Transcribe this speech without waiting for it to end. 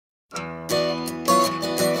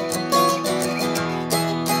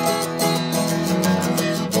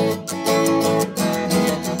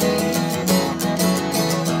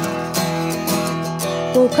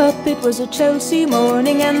up, it was a Chelsea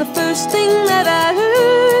morning, and the first thing that I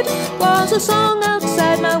heard was a song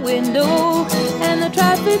outside my window, and the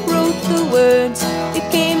traffic wrote the words. It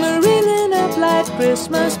came a-ringing up like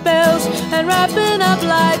Christmas bells, and wrapping up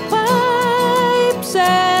like pipes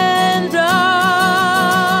and drums.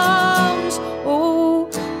 Oh,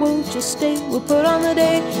 won't you stay? We'll put on the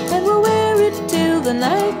day, and we'll wear it till the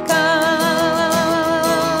night comes.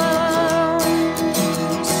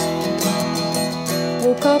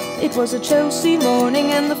 Woke up, it was a Chelsea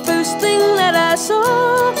morning, and the first thing that I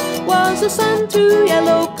saw was the sun through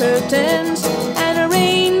yellow curtains and a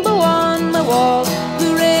rainbow on my wall.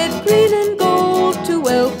 The red, green and gold to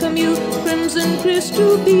welcome you, crimson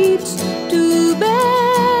crystal beads to beckon.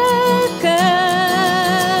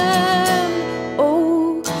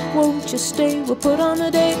 Oh, won't you stay? We'll put on a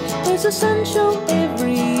day. There's a sun show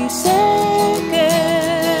every second.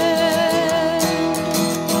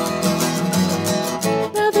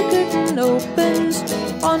 Opens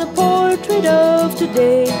on a portrait of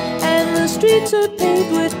today, and the streets are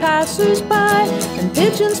paved with passers-by, and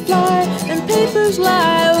pigeons fly and papers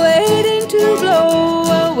lie waiting to blow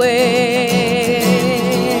away.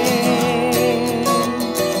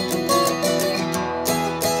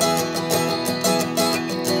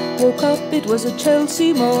 Woke up, it was a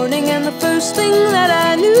Chelsea morning, and the first thing that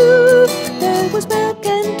I knew, there was milk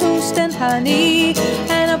and toast and honey,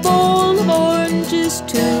 and a bowl of oranges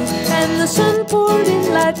too. And the sun poured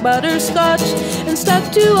in like butterscotch and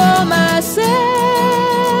stuck to all my senses.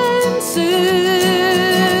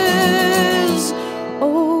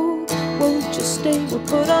 Oh, won't you stay? We'll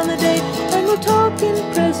put on the day, and we'll talk in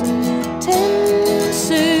present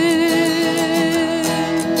tenses.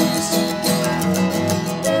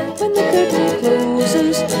 When the curtain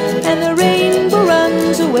closes and the rainbow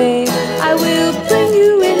runs away, I will bring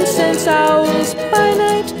you incense owls by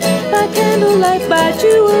night, by candlelight, by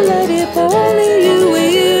jewellight, if only you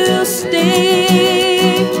will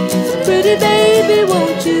stay. Pretty baby,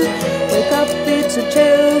 won't you wake up? It's a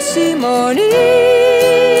Chelsea morning.